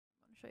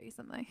show you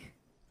something.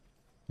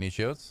 Need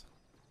shields?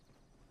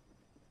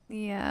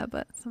 Yeah,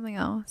 but something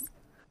else.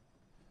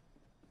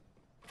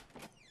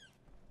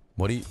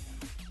 What are you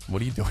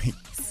doing?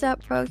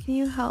 Step bro, can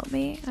you help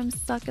me? I'm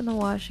stuck in the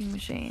washing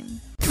machine.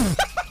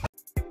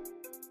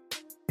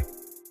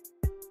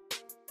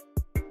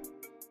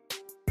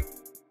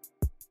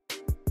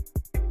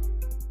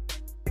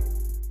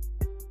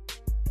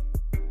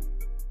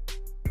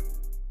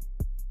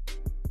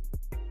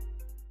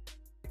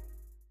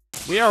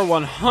 We are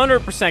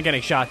 100%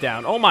 getting shot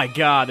down. Oh my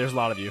god, there's a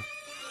lot of you.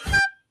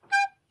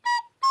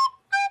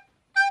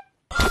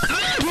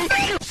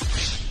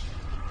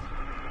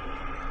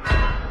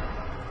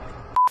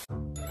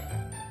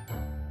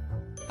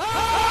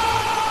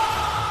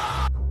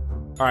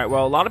 Alright,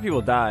 well, a lot of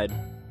people died.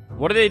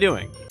 What are they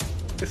doing?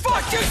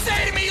 Fuck you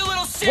say to me, you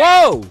little shit!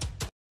 Whoa!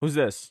 Who's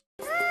this?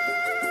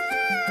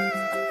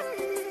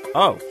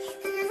 Oh.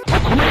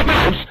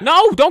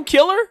 No, don't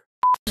kill her!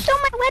 Show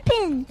my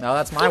weapon! No,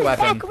 that's my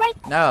weapon.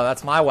 No,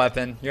 that's my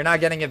weapon. You're not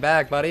getting it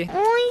back, buddy. I'm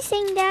only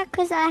saying that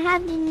because I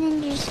have the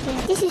ninja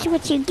skin. This is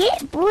what you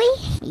get, boy.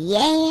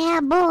 Yeah,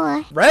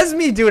 boy. Res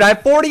me, dude. I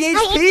have 40 HP. I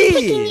am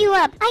picking you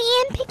up.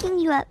 I am picking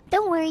you up.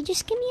 Don't worry.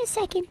 Just give me a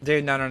second.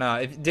 Dude,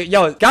 no.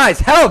 Yo, guys,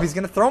 help. He's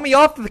going to throw me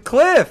off the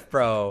cliff,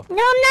 bro. No,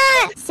 I'm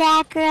not.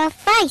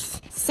 Sacrifice.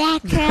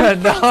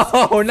 Sacrifice.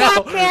 No.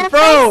 Sacrifice.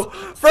 Bro.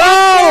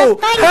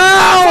 Help.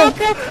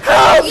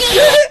 Help.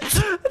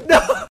 Shit. No.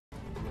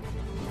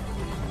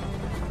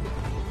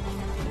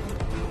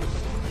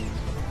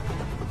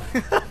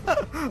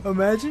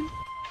 Imagine.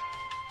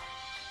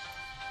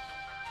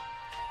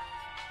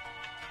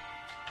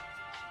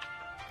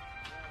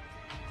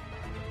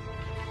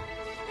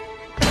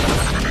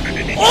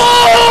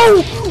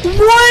 Oh!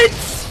 What?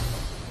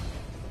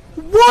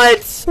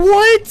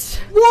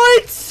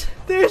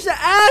 There's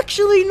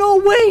actually no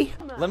way.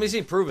 Let me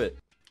see, prove it.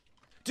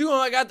 Dude,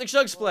 I got the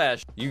chug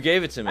splash. You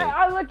gave it to me.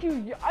 I'll let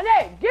you.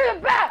 Hey, give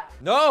it back.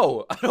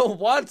 No, I don't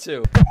want to.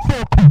 No.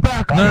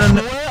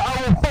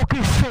 I will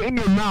fucking shit in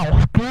your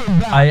mouth. Give it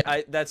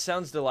back. That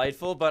sounds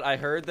delightful, but I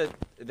heard that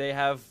they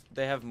have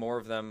more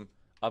of them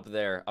up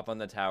there, up on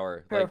the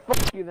tower. Here, Like,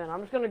 fuck you then.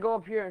 I'm just gonna go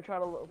up here and try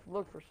to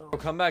look for some. oh,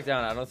 come back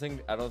down. I don't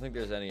think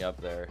there's any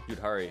up there. Dude,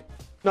 hurry.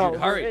 No,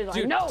 dude, hurry. there is.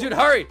 Dude,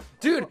 hurry.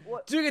 Dude,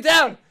 get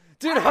down.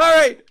 Dude,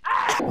 hurry.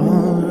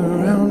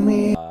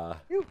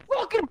 You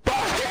fucking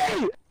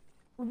pussy!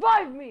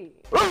 Revive me!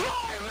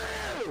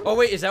 Oh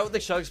wait, is that what the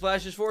chug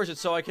splash is for? Is it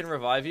so I can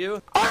revive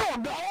you? Oh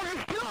no,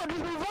 it's good.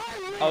 Just revive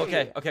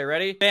me. Okay,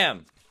 ready?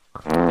 Bam.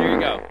 There you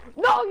go.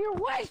 No, you're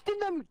wasting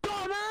them,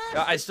 dumbass!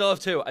 I still have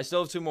two. I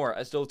still have two more.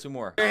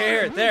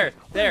 Here. There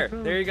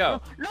you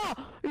go. No,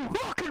 you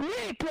fucking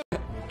weak.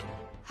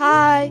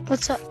 Hi.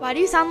 What's up? Why do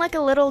you sound like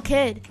a little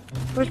kid?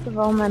 First of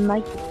all, my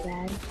mic is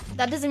bad.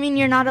 That doesn't mean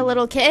you're not a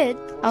little kid.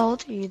 How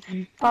old are you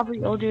then?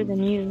 Probably older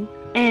than you.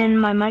 And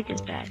my mic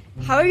is bad.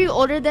 How are you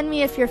older than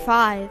me if you're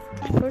 5?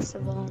 First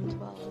of all, I'm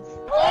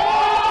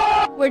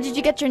 12. Where did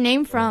you get your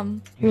name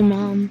from? Your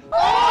mom.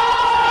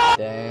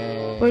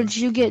 Dang. Where did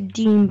you get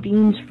Dean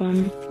Beans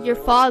from? Your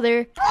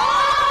father.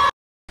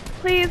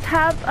 Please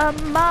have a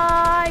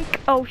mic.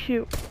 Oh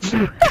shoot.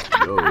 Yo,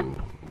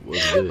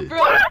 what's good?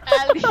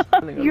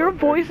 Your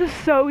voice is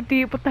so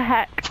deep. What the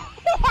heck?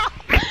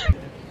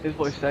 His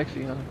voice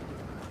sexy, huh?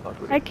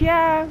 Heck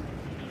yeah.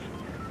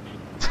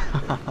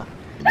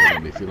 You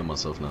making me feeling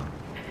myself now.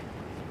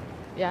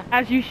 Yeah.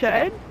 As you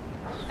should.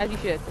 As you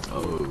should.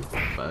 Oh,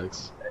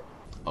 facts.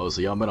 Oh,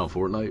 so y'all met on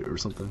Fortnite or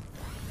something?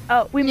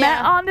 Oh, we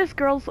met on this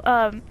girl's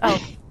Oh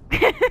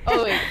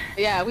wait,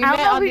 yeah, we met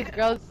on these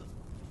girls.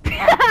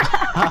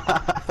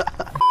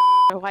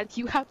 Why do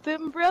you have the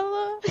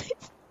umbrella?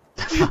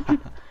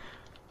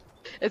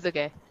 It's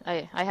okay.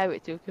 I have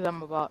it too because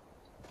I'm a bot.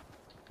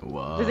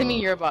 Wow. Doesn't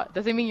mean you're a bot.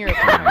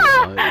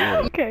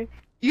 Yeah. Okay.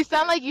 You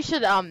sound like you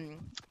should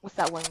what's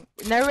that one?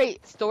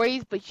 Narrate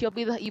stories, but she'll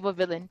be the evil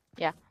villain.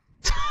 Yeah.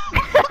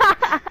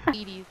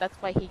 That's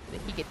why he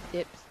gets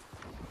tips.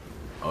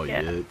 Oh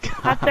yeah.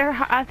 After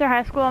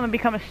high school, I'm gonna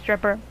become a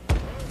stripper.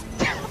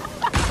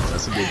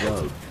 That's a good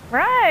job.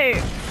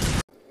 Right.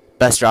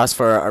 Best draws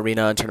for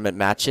arena and tournament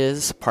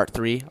matches, part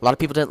 3. A lot of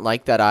people didn't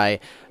like that I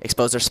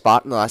exposed their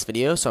spot in the last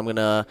video, so I'm going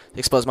to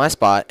expose my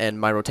spot and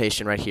my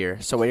rotation right here.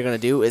 So what you're going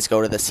to do is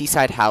go to the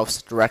seaside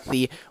house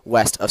directly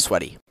west of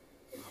Sweaty.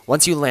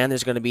 Once you land,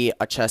 there's going to be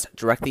a chest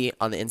directly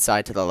on the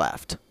inside to the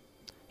left.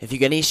 If you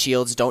get any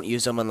shields, don't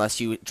use them unless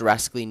you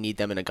drastically need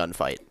them in a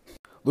gunfight.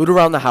 Loot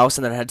around the house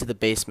and then head to the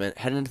basement.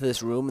 Head into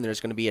this room and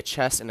there's going to be a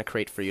chest and a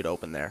crate for you to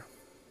open there.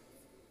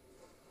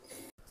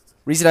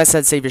 Reason I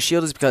said save your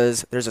shield is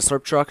because there's a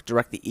slurp truck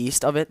directly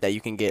east of it that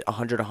you can get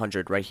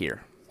 100 right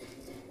here.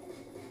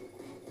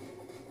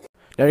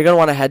 Now you're going to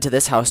want to head to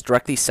this house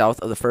directly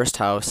south of the first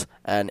house,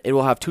 and it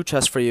will have 2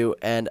 chests for you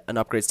and an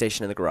upgrade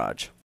station in the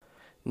garage.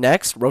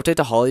 Next, rotate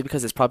to Holly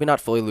because it's probably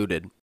not fully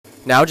looted.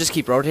 Now just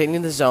keep rotating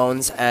in the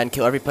zones and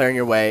kill every player in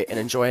your way and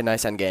enjoy a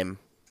nice endgame.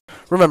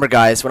 Remember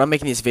guys, when I'm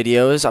making these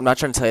videos, I'm not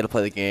trying to tell you to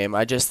play the game.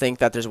 I just think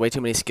that there's way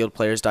too many skilled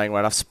players dying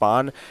right off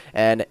spawn,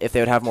 and if they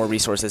would have more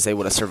resources, they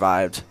would have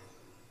survived.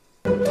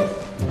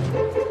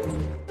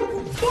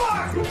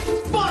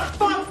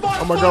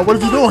 Oh my god, what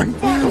is he doing?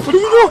 What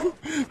is he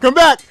doing? Come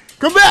back!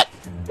 Come back!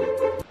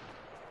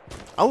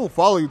 I will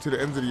follow you to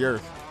the ends of the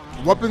earth.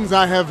 Weapons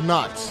I have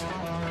not.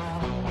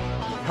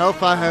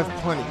 Health I have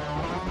plenty.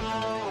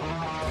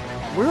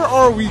 Where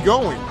are we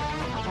going?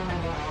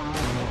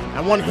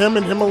 I want him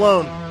and him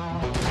alone.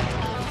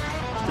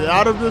 Stay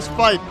out of this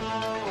fight.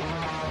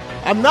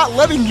 I'm not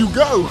letting you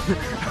go.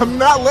 I'm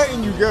not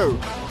letting you go.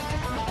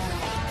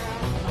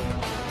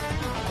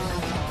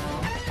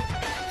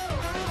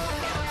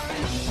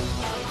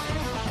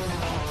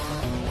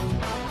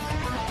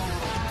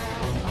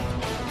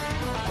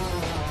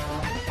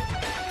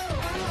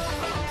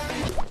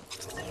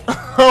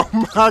 Oh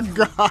my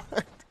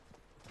god.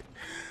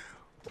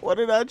 What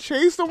did I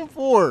chase him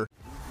for?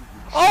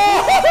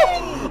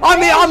 Oh!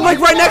 I'm like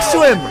right next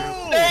to him.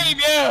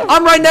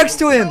 I'm right next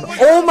to him.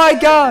 Oh my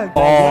god.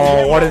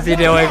 Oh, what is he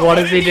doing? What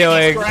is he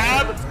doing?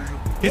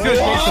 He's gonna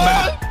change the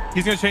map.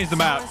 He's gonna change the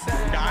map.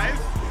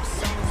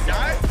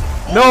 Guys?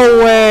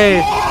 No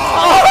way.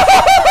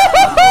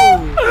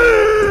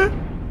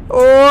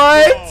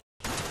 What?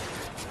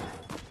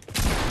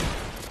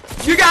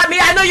 You got me.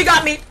 I know you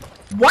got me.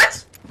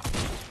 What?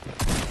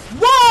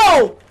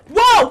 Whoa!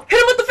 Whoa! Hit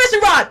him with the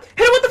fishing rod!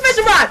 Hit him with the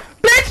fishing rod!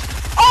 Bitch!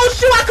 Oh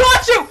shoot, I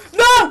caught you!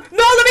 No!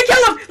 No, let me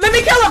kill him! Let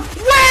me kill him!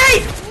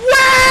 Wait!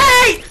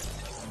 Wait!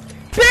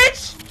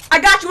 Bitch! I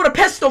got you with a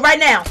pistol right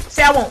now.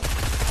 Say I won't.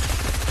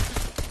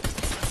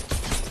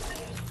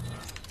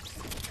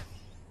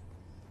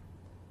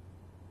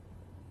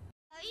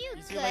 Are you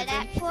good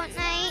at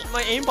Fortnite?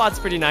 My aimbot's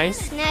pretty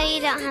nice. No,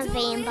 you don't have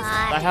aimbot.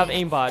 I have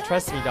aimbot,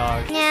 trust me,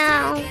 dog.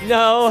 No.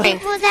 No.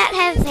 People that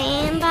have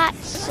aimbot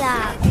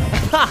suck.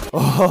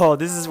 Oh,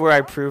 this is where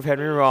I prove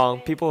Henry wrong.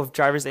 People with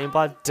driver's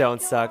aimbot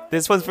don't suck.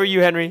 This one's for you,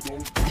 Henry.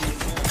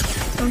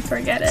 Don't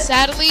forget it.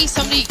 Sadly,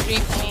 somebody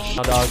griefed me.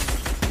 Oh, dog.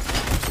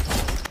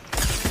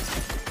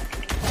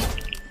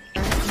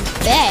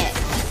 Bet.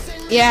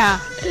 Yeah.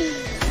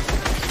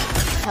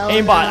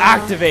 Aimbot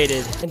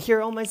activated. And here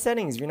are all my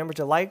settings. Remember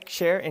to like,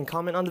 share, and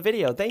comment on the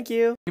video. Thank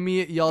you. Give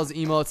me y'all's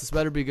emotes. This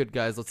better be good,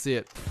 guys. Let's see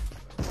it.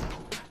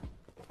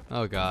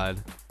 Oh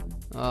god.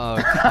 Oh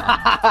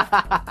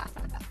god.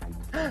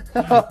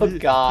 Oh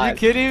god. You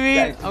kidding me?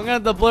 I'm gonna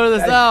have to blur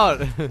this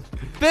out.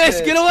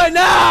 Fish, get away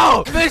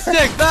now! Fish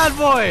stick, bad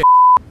boy!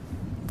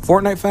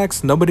 Fortnite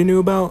facts nobody knew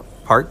about,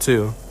 part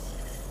 2.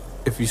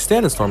 If you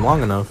stand a storm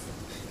long enough,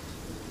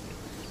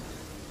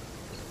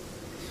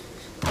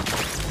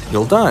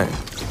 you'll die.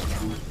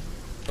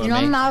 You know,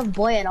 I'm not a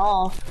boy at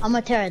all. I'm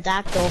a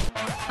pterodactyl.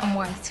 I'm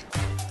white.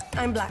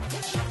 I'm black.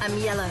 I'm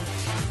yellow.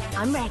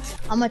 I'm red.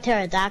 I'm a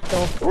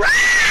pterodactyl.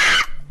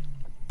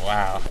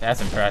 Wow,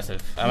 that's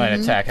impressive. I might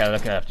attack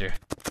helicopter.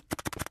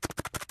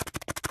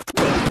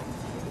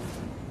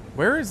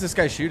 Where is this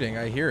guy shooting?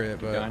 I hear it,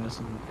 but Behind us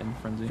in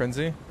frenzy.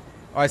 Frenzy?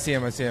 Oh, I see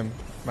him. I see him.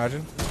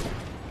 Imagine.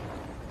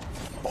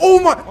 Oh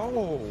my!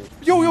 Oh.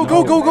 Yo, no,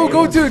 go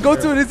to it. Go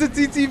to it. It's a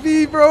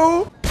TTV,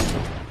 bro.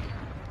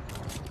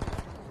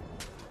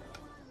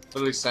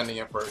 Literally sending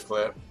it for a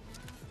clip.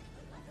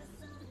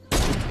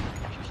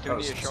 That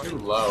was too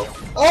low.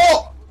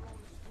 Oh!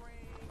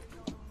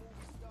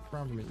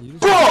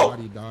 Bro!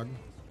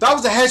 That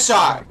was a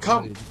headshot!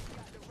 Come.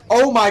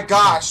 Oh my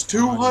gosh,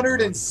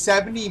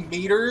 270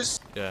 meters?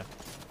 Yeah.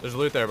 There's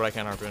loot there, but I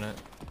can't harpoon it.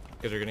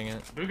 Because you're getting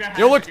it.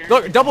 Yo, look!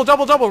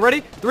 Double! Ready?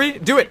 3,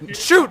 do it!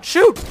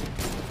 Shoot!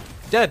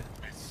 Dead.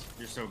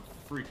 You're so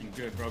freaking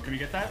good, bro. Can we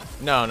get that?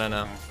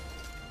 No.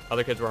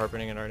 Other kids were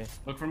harpooning it already.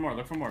 Look for more.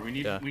 We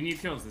need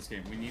kills this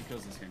game.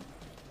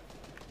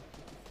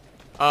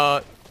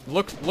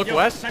 Look Yo,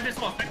 west. Snipe this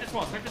wall.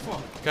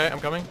 Okay, I'm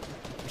coming.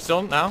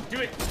 Still now. Do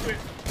it.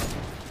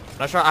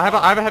 Not sure. I have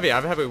a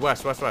heavy.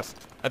 West.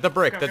 At the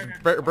brick.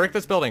 Break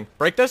this building.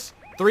 Break this.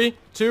 3,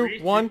 2,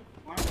 1.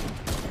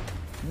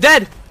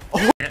 Dead.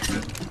 Oh.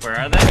 Where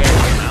are they?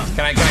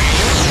 Can I get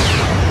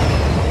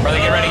you? Brother,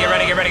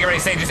 get ready.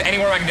 Say just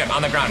anywhere I can jump.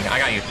 On the ground. I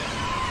got you.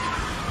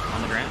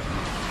 On the ground?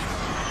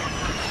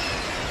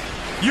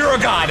 You're a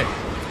god.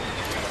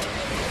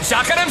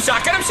 Shotgun him.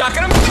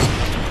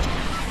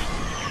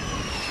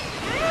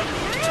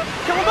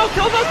 Kill him out!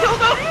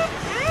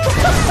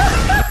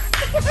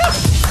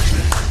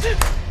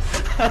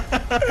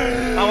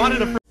 I wanted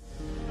to